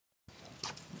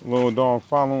Little dog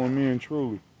following me and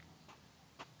Truly.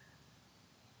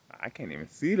 I can't even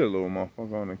see the little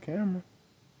motherfucker on the camera.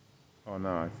 Oh no,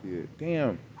 I see it.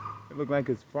 Damn, it look like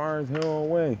it's far as hell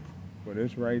away, but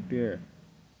it's right there.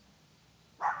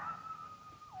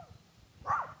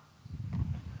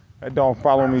 That dog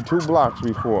followed me 2 blocks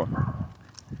before.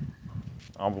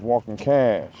 I was walking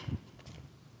cash.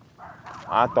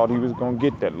 I thought he was gonna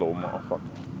get that little motherfucker.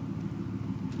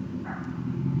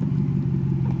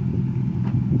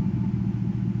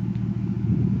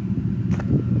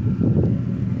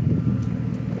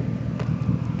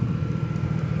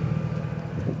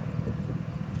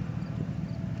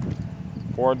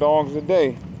 Four dogs a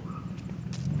day.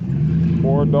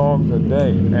 4 dogs a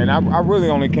day. And I really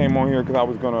only came on here because I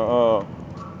was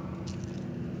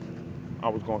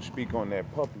gonna speak on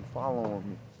that puppy following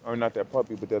me. Or not that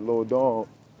puppy, but that little dog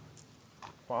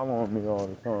following me all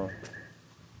the time.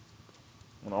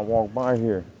 When I walk by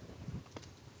here.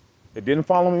 It didn't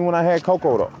follow me when I had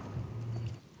Coco though.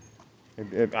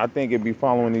 I think it'd be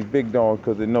following these big dogs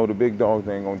because it know the big dogs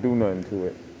ain't gonna do nothing to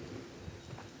it.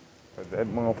 But that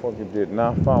motherfucker did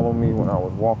not follow me when I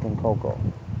was walking Coco.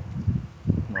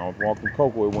 When I was walking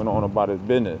Coco, it went on about his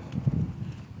business.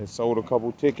 It sold a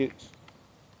couple tickets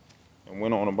and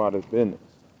went on about his business.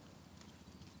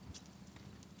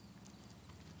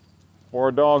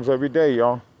 4 dogs every day,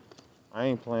 y'all. I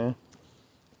ain't playing.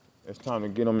 It's time to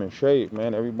get them in shape,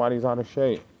 man. Everybody's out of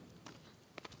shape.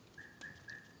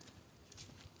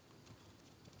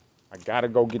 I gotta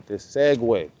go get this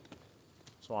Segway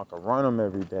so I can run them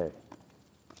every day.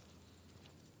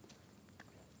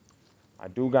 I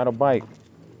do got a bike,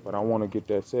 but I want to get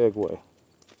that Segway.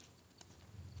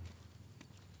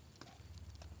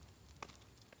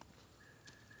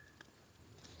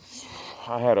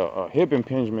 I had a hip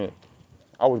impingement.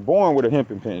 I was born with a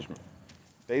hip impingement.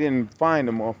 They didn't find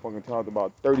the motherfucker until I was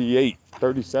about 38,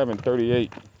 37,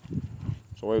 38.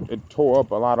 So it tore up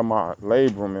a lot of my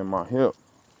labrum in my hip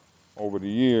over the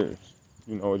years.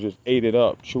 You know, it just ate it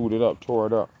up, chewed it up, tore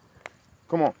it up.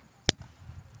 Come on.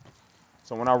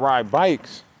 So when I ride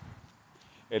bikes,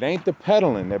 it ain't the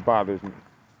pedaling that bothers me.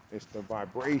 It's the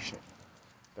vibration.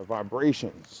 The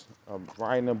vibrations of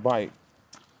riding a bike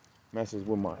messes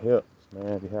with my hips,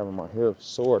 man. Be having my hips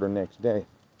sore the next day.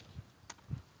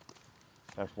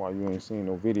 That's why you ain't seen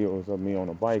no videos of me on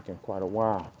a bike in quite a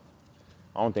while.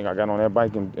 I don't think I got on that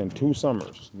bike in 2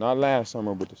 summers. Not last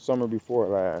summer, but the summer before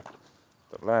last.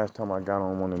 The last time I got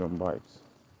on one of them bikes.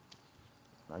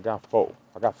 I got 4.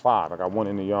 I got 5. I got 1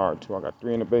 in the yard, too. I got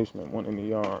 3 in the basement, 1 in the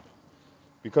yard.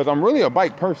 Because I'm really a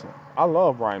bike person. I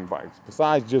love riding bikes.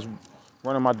 Besides just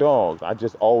running my dogs, I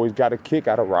just always got a kick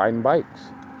out of riding bikes.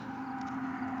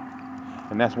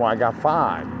 And that's why I got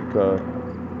 5. Because,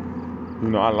 you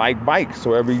know, I like bikes.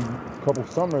 So every couple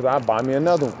summers, I buy me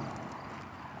another one.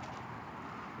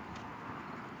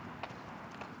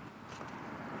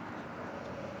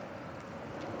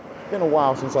 It's been a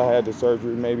while since I had the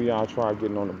surgery. Maybe I'll try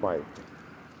getting on the bike.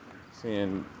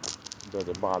 Seeing does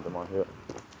it bother my hip.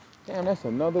 Damn, that's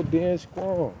another dead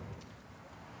squirrel.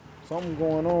 Something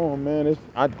going on, man.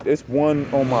 It's one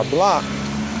on my block.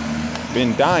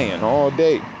 Been dying all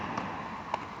day.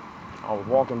 I was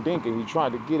walking Dinka. He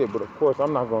tried to get it, but of course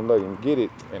I'm not gonna let him get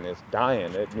it, and it's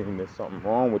dying. That means there's something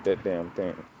wrong with that damn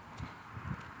thing.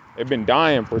 It been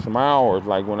dying for some hours.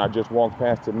 Like when I just walked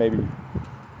past it maybe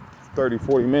 30,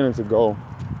 40 minutes ago,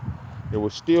 it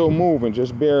was still moving,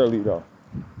 just barely though.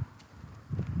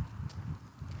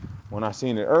 When I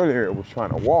seen it earlier, it was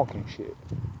trying to walk and shit.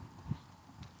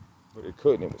 But it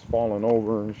couldn't. It was falling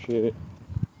over and shit.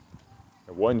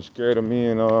 It wasn't scared of me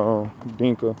and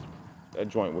Dinka. That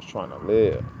joint was trying to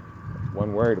live.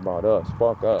 Wasn't worried about us.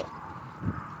 Fuck us.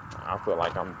 I feel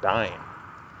like I'm dying.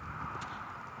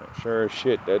 And sure as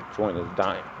shit, that joint is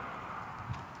dying.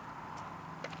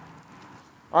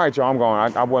 All right, y'all, I'm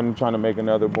going. I wasn't trying to make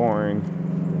another boring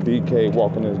BK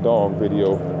walking his dog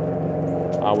video.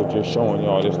 I was just showing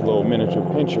y'all this little miniature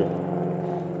pincher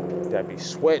that be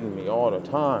sweating me all the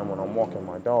time when I'm walking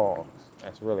my dogs.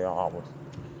 That's really all I was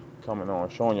coming on,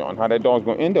 showing y'all, and how that dog's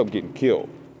gonna end up getting killed.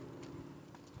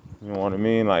 You know what I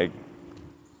mean? Like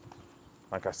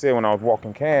I said, when I was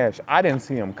walking Cash, I didn't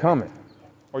see him coming.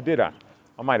 Or did I?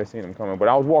 I might have seen him coming, but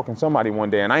I was walking somebody one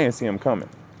day and I didn't see him coming.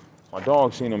 My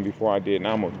dog seen him before I did, and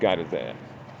I almost got his ass.